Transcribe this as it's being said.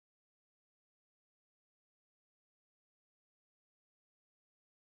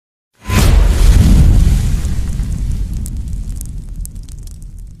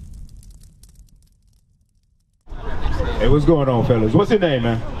Hey, what's going on, fellas? What's your name,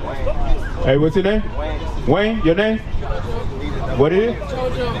 man? Hey, what's your name? Wayne, your name? What is it?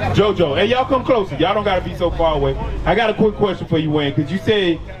 Jojo. Hey, y'all come closer. Y'all don't gotta be so far away. I got a quick question for you, Wayne, because you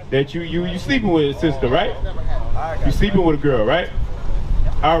said that you sleeping with a sister, right? You sleeping with a girl, right?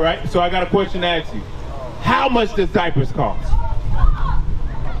 All right. So I got a question to ask you. How much does diapers cost?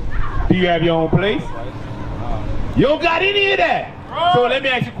 Do you have your own place? You don't got any of that. So let me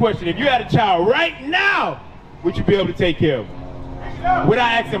ask you a question. If you had a child right now, would you be able to take care of them without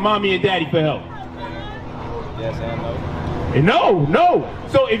asking mommy and daddy for help? Yes and no. No.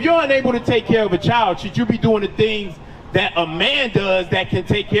 So if you're unable to take care of a child, should you be doing the things that a man does that can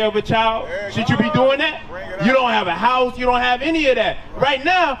take care of a child? Should you be doing that? You don't have a house. You don't have any of that. Right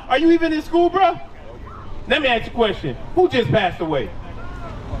now, are you even in school, bro? Let me ask you a question. Who just passed away?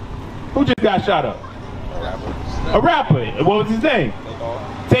 Who just got shot up? A rapper. What was his name?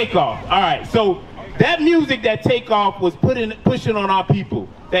 Takeoff. All right. So that music that Takeoff was pushing on our people,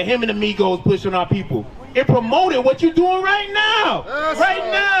 that him and the Migos push on our people, it promoted what you're doing right now. Right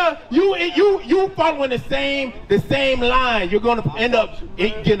now, you following the same line. You're going to end up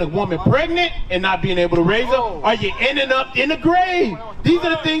getting a woman pregnant and not being able to raise her, or you're ending up in the grave. These are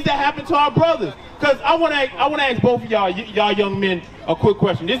the things that happen to our brothers. Because I want to ask both of y'all young men a quick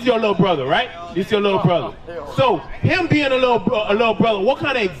question. This is your little brother, right? This is your little brother. So him being a little brother, what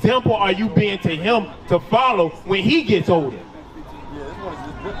kind of example are you being to him to follow when he gets older?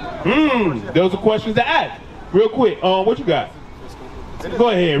 Those are questions to ask. Real quick, what you got? Go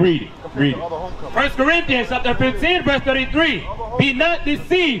ahead, read it. 1 Corinthians chapter 15, verse 33. Be not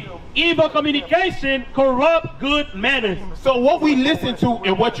deceived. Evil communication corrupt good manners. So what we listen to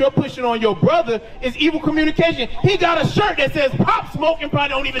and what you're pushing on your brother is evil communication. He got a shirt that says Pop Smoke and probably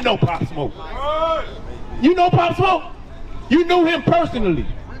don't even know Pop Smoke. You know Pop Smoke? You knew him personally.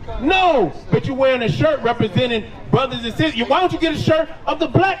 No, but you're wearing a shirt representing brothers and sisters. Why don't you get a shirt of the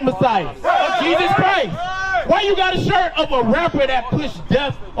black Messiah, of Jesus Christ? Why you got a shirt of a rapper that pushed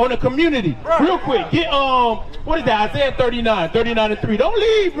death on the community? Real quick, get what is that? Isaiah 39:3. Don't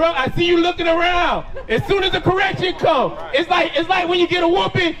leave, bro. I see you looking around. As soon as the correction comes, it's like when you get a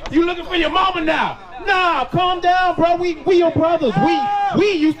whooping, you looking for your mama now. Nah, calm down, bro. We your brothers.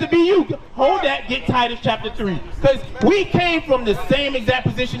 We used to be you. Hold that. Get Titus chapter 3, because we came from the same exact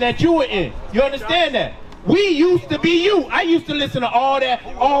position that you were in. You understand that? We used to be you. I used to listen to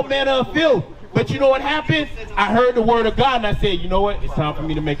all manner of filth. But you know what happened? I heard the word of God and I said, you know what? It's time for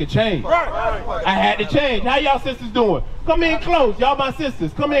me to make a change. I had to change. How y'all sisters doing? Come in close. Y'all my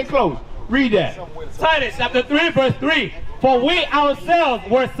sisters. Come in close. Read that. Titus chapter 3, verse 3. For we ourselves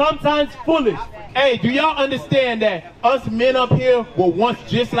were sometimes foolish. Hey, do y'all understand that us men up here were once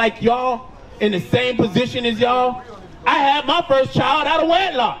just like y'all, in the same position as y'all? I had my first child out of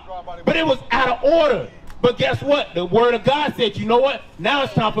wedlock, but it was out of order. But guess what? The word of God said, you know what? Now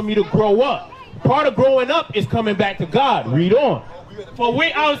it's time for me to grow up. Part of growing up is coming back to God. Read on. For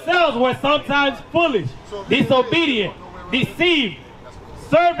we ourselves were sometimes foolish, disobedient, deceived,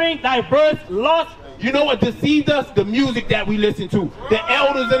 serving diverse lusts. You know what deceived us? The music that we listen to. The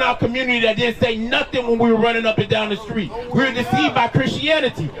elders in our community that didn't say nothing when we were running up and down the street. We were deceived by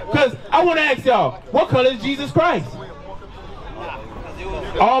Christianity. Because I want to ask y'all, what color is Jesus Christ?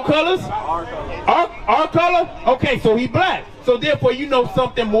 All colors? Our color? Okay, so he black. So therefore you know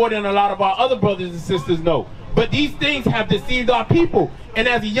something more than a lot of our other brothers and sisters know. But these things have deceived our people. And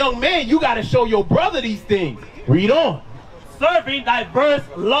as a young man, you got to show your brother these things. Read on. Serving diverse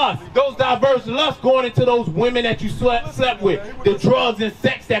lusts. Those diverse lusts going into those women that you slept with. The drugs and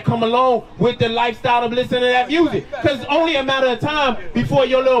sex that come along with the lifestyle of listening to that music. Because it's only a matter of time before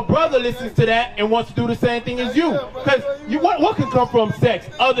your little brother listens to that and wants to do the same thing as you. Because what can come from sex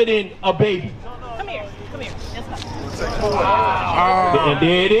other than a baby? Come here. And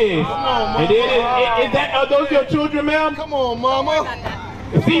there it is. And there it is. Are those your children, ma'am? Come on, mama.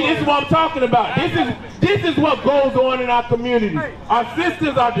 See, this is what I'm talking about. This is what goes on in our community. Our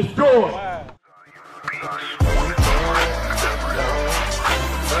sisters are destroyed.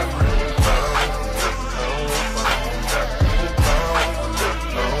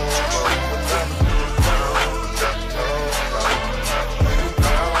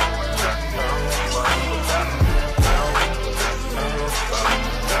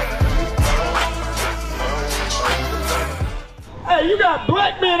 Hey, you got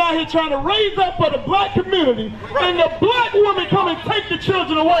black men out here trying to raise up for the black community, and the black woman come and take the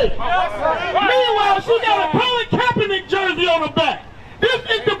children away. Meanwhile, she got a Colin Kaepernick jersey on her back. This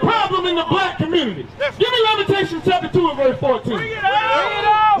is the problem in the black community. Give me Lamentations chapter 2 and verse 14. We're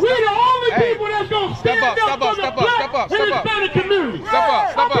the only people that's going to stand up for the black and Hispanic community.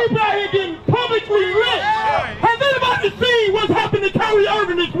 Our people out here getting publicly lynched. Has anybody anybody seen what's happened to Kyrie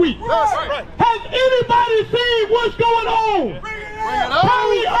Irving this week? Has anybody seen what's going on?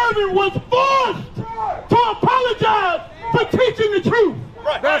 Kyrie Irving was forced to apologize for teaching the truth.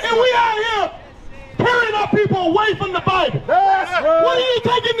 And we out here carrying our people away from the Bible. What are you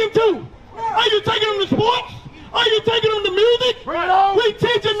taking them to? Are you taking them to sports? Are you taking them to music? We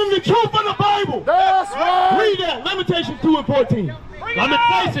teaching them the truth of the Bible. Read that. Lamentations 2 and 14.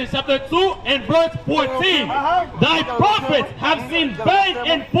 Lamentations chapter 2 and verse 14. Thy prophets have seen vain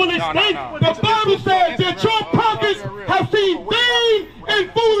and foolish things. The Bible says that your prophets have seen vain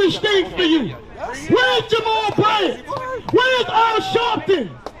and foolish things for you. Where's Jamal Bryant? Where's Al Sharpton?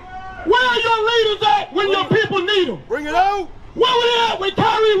 Where are your leaders at when your people need them? Bring it out. Where were they at when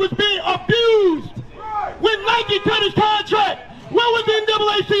Kyrie was being abused? When Nike cut his contract? Where was the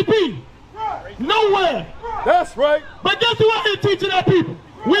NAACP? Nowhere. That's right. But guess who out here teaching our people?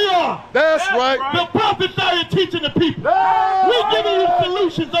 We are. That's right. The prophets out here teaching the people. We're giving you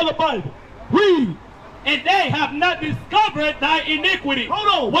solutions of the Bible. Read. And they have not discovered thy iniquity. Hold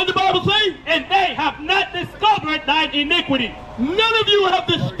on. What did the Bible say? And they have not discovered thine iniquity. None of you have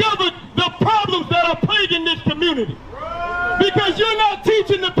discovered the problems that are plaguing this community. Because you're not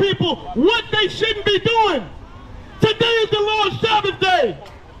teaching the people what they shouldn't be doing. Today is the Lord's Sabbath day.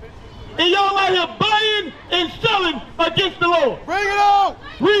 And y'all out here buying and selling against the Lord. Bring it out.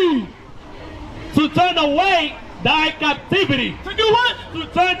 Read. To turn away thy captivity. To do what? To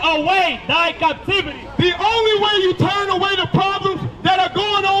turn away thy captivity. The only way you turn away the problems that are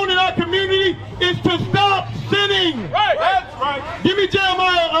going on in our community is to stop sinning. Right. That's right. Give me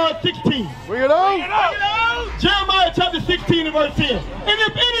Jeremiah 16. Bring it out. Jeremiah chapter 16 and verse 10. And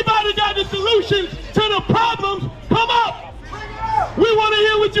if anybody got the solutions to the problems, come up. We want to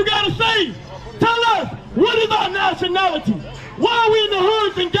hear what you got to say. Tell us, what is our nationality? Why are we in the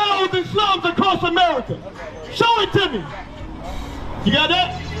hoods and ghettos and slums across America? Show it to me. You got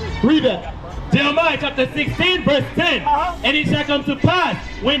that? Read that. Jeremiah chapter 16 verse 10. And it shall come to pass,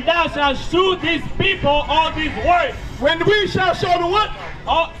 when thou shalt shew these people all these words. When we shall show the what?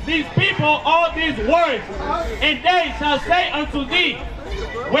 All these people all these words. And they shall say unto thee,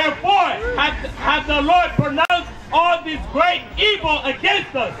 wherefore hath the Lord pronounced all this great evil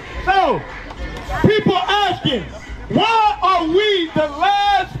against us? So, people asking, why are we the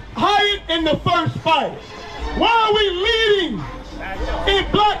last hired in the first fight? Why are we leading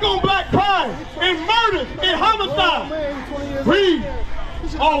in black-on-black crime, in murders, in homicide? Read.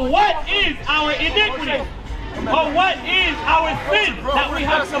 Or what is our iniquity? Or what is our sin that we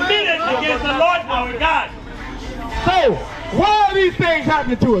have committed against the Lord our God? So, why are these things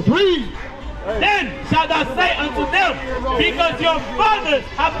happening to us? Read. Then shalt thou say unto them, because your fathers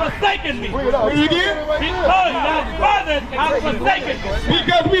have forsaken me. Read again. Because your fathers have forsaken me.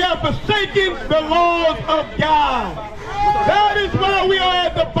 Because we have forsaken the laws of God. That is why we are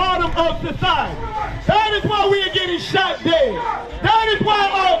at the bottom of society. That is why we are getting shot dead. That is why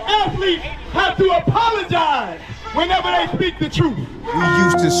our athletes have to apologize whenever they speak the truth. We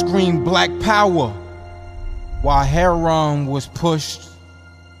used to scream black power while heroin was pushed.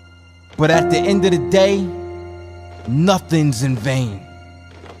 But at the end of the day, nothing's in vain.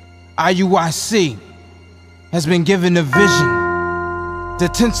 IUIC has been given a vision. The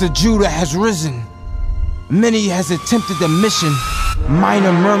tents of Judah has risen. Many has attempted the mission,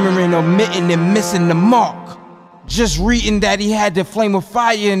 minor murmuring, omitting, and missing the mark. Just reading that he had the flame of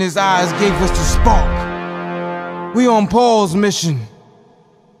fire in his eyes gave us the spark. We on Paul's mission.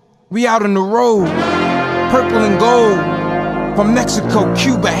 We out on the road, purple and gold. From Mexico,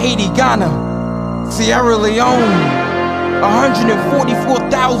 Cuba, Haiti, Ghana, Sierra Leone,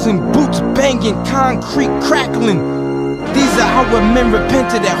 144,000 boots banging, concrete crackling. These are our men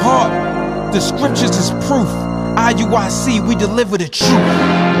repented at heart. The scriptures is proof. IUIC, we deliver the truth.